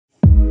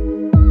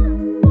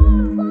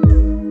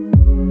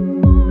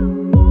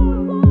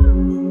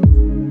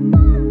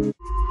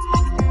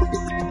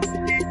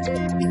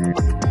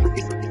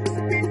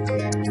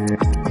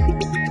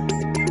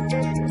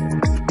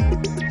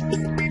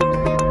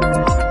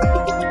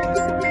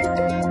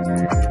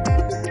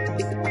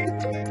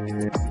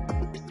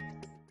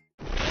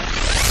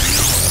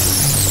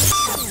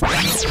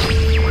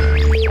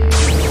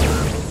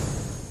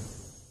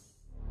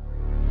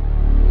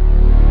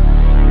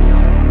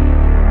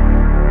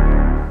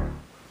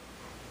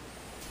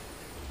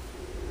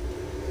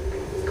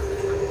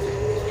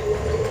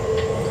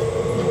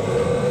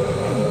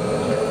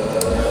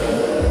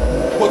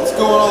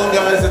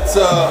It's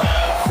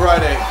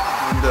Friday,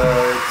 and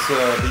it's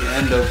the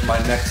end of my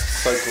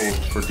next cycle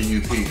for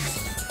DUP.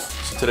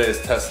 So today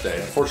is test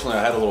day. Unfortunately,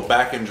 I had a little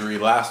back injury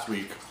last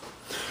week.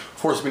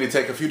 Forced me to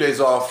take a few days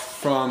off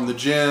from the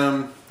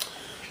gym.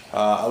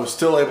 I was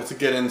still able to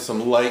get in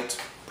some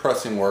light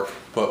pressing work,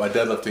 but my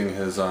deadlifting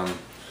has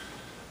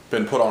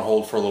been put on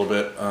hold for a little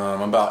bit.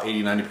 I'm about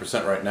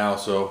 80-90% right now,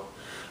 so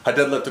I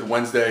deadlifted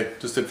Wednesday,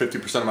 just did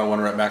 50% of my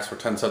 1 rep max for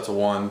 10 sets of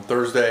 1.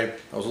 Thursday,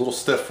 I was a little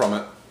stiff from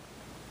it,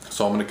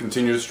 so I'm going to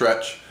continue to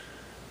stretch,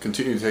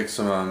 continue to take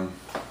some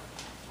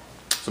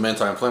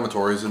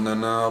anti-inflammatories, and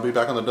then I'll be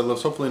back on the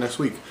deadlifts hopefully next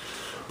week.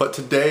 But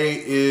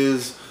today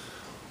is,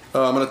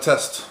 I'm going to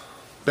test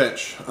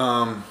bench.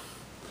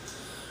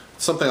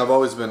 Something I've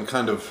always been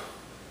kind of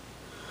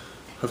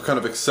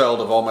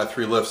excelled of all my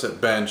 3 lifts at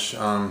bench,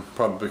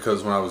 probably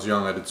because when I was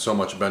young I did so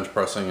much bench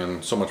pressing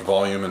and so much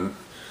volume, and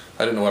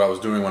I didn't know what I was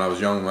doing when I was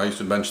young. I used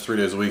to bench 3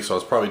 days a week, so I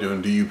was probably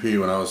doing DUP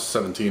when I was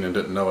 17 and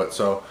didn't know it.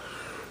 So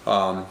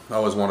I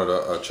always wanted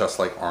a chest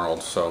like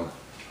Arnold, so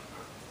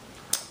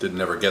did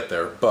never get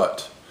there.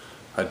 But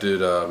I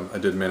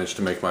did manage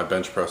to make my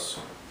bench press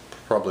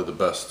probably the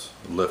best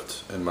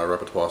lift in my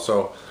repertoire.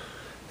 So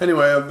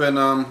anyway, I've been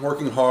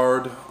working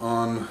hard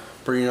on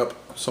bringing up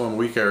some of the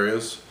weak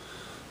areas.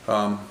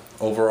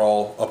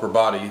 Overall upper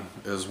body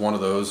is one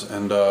of those,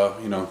 and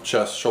you know,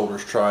 chest,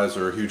 shoulders, tries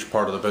are a huge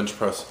part of the bench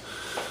press.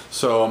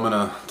 So I'm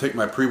gonna take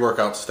my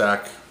pre-workout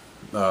stack.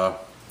 I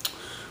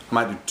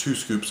might do 2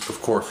 scoops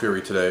of Core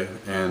Fury today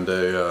and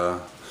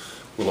a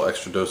little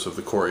extra dose of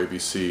the Core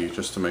ABC,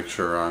 just to make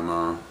sure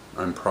I'm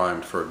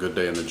primed for a good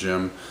day in the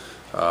gym.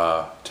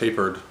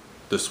 Tapered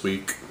this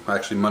week.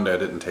 Actually, Monday I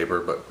didn't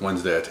taper, but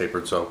Wednesday I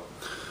tapered. So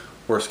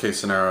worst case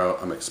scenario,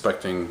 I'm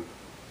expecting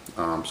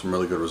some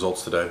really good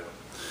results today,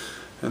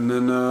 and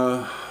then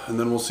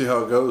we'll see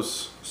how it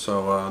goes.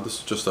 So this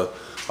is just a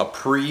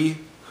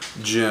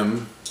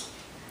pre-gym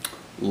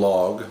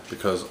log,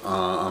 because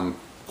I'm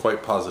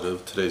quite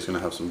positive today's going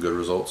to have some good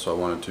results, so I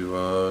wanted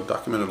to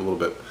document it a little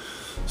bit.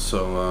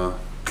 So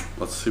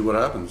let's see what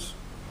happens.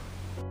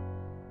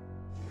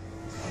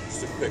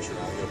 Just a picture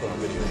now, I'm going to put on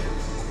video.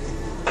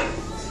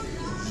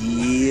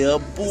 Yeah,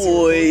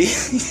 boy. I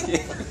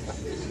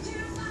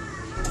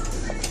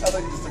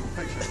think you just took a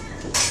picture.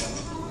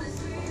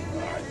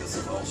 Alright, this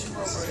is all she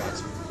wrote.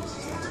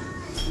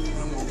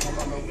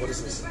 What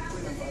is this?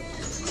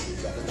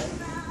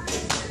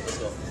 Let's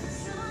go.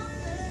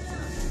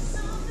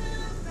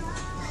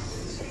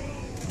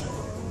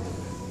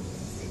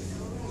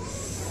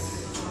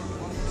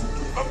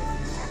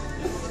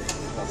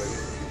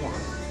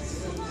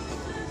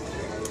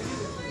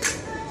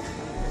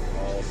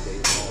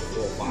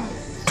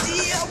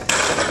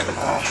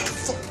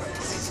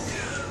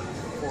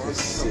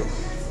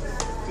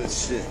 Good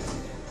shit.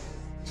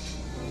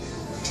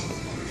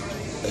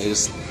 Hey,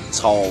 this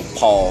tall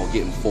Paul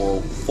getting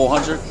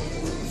 400?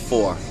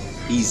 4.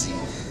 Easy.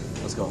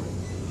 Let's go.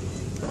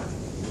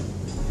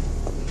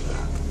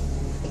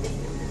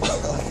 I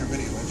like your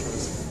video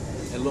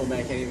intros. That little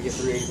man can't even get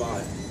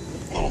 385.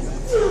 Oh,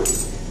 mess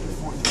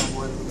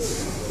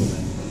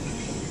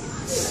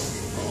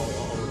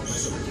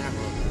up the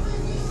camera.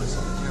 Mess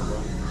up the camera.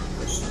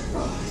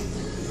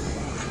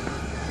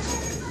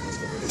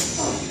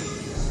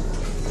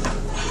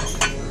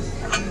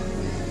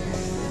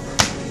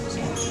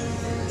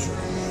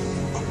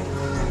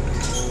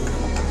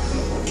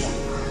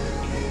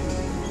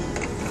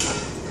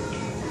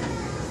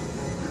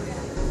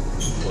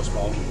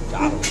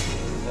 Got him.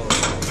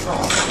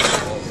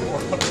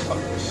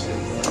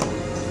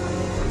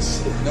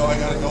 No, I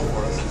gotta go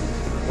for us.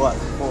 What?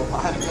 4 or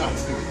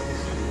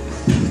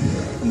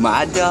 5?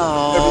 My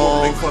dog. Everyone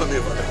will make fun of me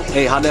about that.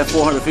 Hey, how'd that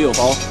 400 feel,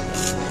 Paul?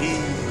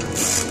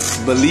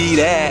 Believe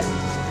that.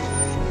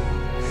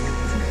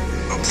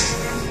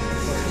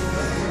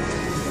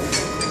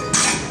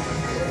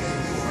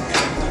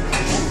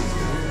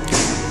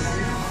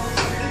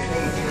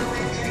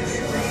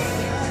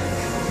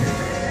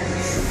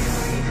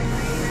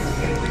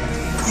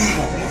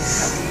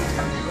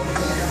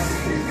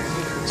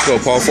 Let's go,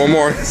 Paul. 4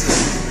 more.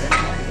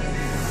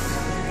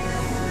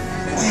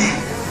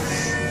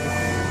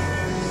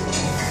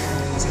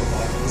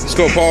 Let's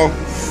go, Paul.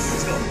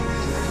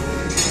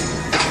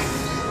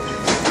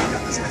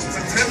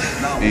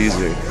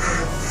 Easy.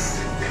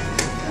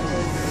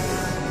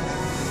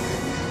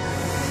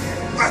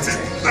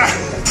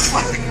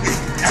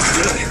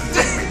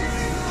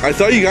 I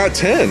thought you got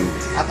 10. I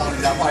thought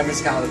that might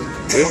miscounted. We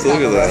have to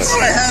look at that.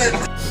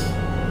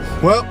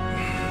 Well,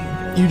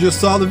 you just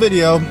saw the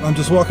video. I'm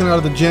just walking out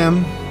of the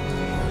gym.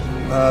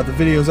 The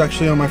video is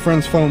actually on my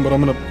friend's phone, but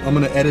I'm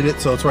gonna edit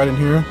it so it's right in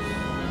here.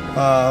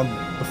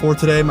 Before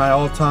today, my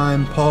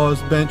all-time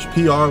pause bench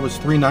PR was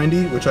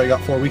 390, which I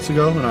got 4 weeks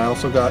ago, and I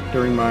also got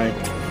during my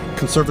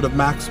conservative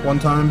max one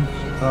time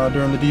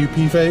during the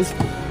DUP phase.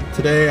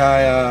 Today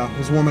I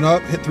was warming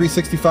up, hit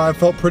 365,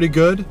 felt pretty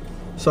good,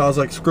 so I was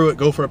like, screw it,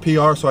 go for a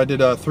PR. So I did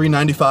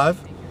 395.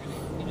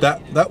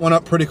 That went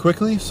up pretty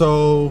quickly,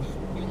 so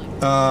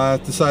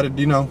decided,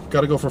 you know,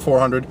 got to go for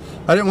 400.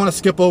 I didn't want to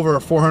skip over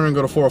 400 and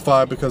go to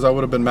 405 because I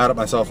would have been mad at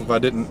myself if I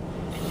didn't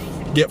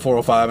get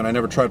 405, and I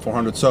never tried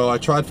 400. So I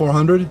tried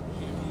 400. It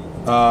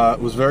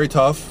was very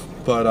tough,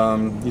 but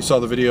you saw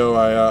the video.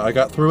 I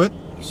got through it.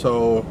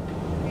 So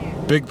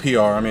big PR.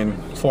 I mean,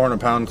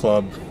 400-pound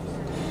club.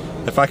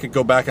 If I could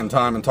go back in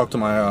time and talk to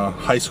my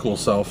high school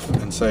self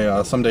and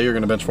say, someday you're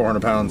going to bench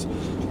 400 pounds,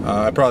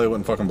 I probably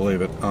wouldn't fucking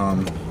believe it.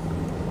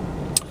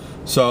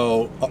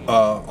 So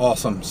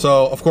awesome.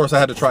 So of course I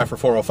had to try for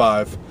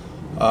 405.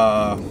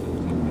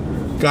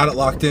 Got it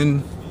locked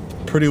in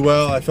pretty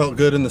well. I felt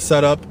good in the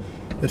setup.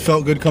 It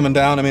felt good coming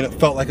down. I mean, it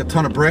felt like a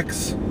ton of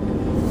bricks.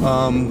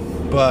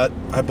 But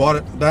I brought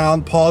it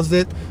down, paused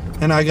it,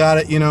 and I got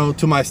it, you know,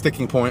 to my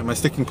sticking point. My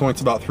sticking point's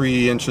about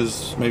 3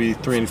 inches, maybe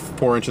 3 and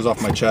 4 inches off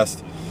my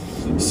chest.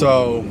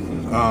 So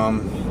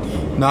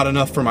not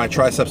enough for my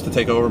triceps to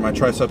take over. My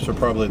triceps are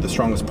probably the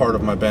strongest part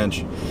of my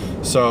bench.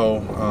 So,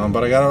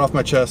 but I got it off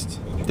my chest.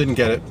 Didn't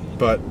get it,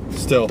 but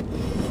still.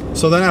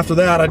 So then after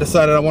that, I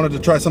decided I wanted to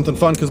try something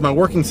fun because my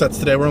working sets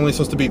today were only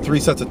supposed to be 3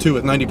 sets of 2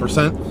 with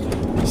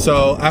 90%.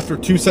 So after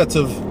two sets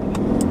of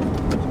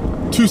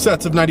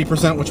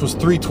 90%, which was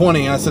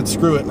 320, I said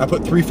screw it, and I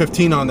put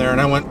 315 on there,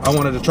 and I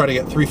wanted to try to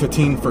get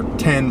 315 for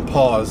 10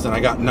 paused, and I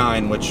got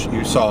 9, which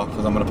you saw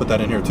because I'm going to put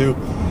that in here too.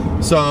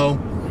 So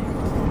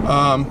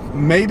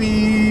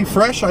maybe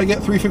fresh I get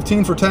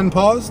 315 for 10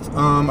 paused.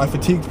 I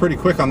fatigued pretty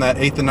quick on that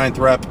 8th and 9th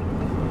rep.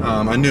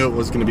 I knew it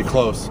was going to be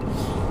close.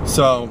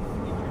 So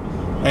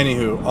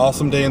anywho,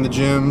 awesome day in the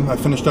gym. I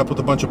finished up with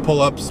a bunch of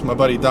pull-ups. My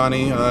buddy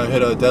Donnie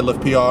hit a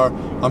deadlift PR.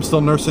 I'm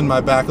still nursing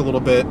my back a little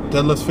bit.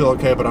 Deadlifts feel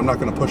okay, but I'm not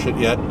going to push it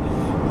yet.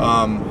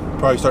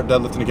 Probably start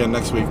deadlifting again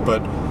next week.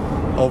 But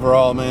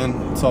overall, man,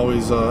 it's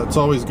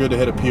always good to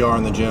hit a PR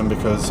in the gym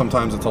because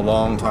sometimes it's a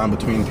long time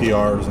between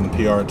PRs and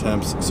PR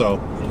attempts. So,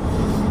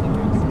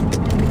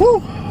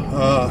 whoo.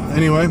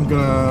 Anyway, I'm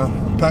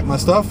gonna pack my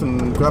stuff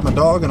and grab my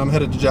dog, and I'm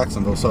headed to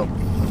Jacksonville. So,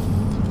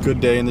 good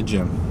day in the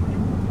gym.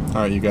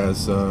 All right, you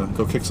guys,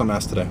 go kick some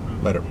ass today.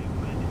 Later.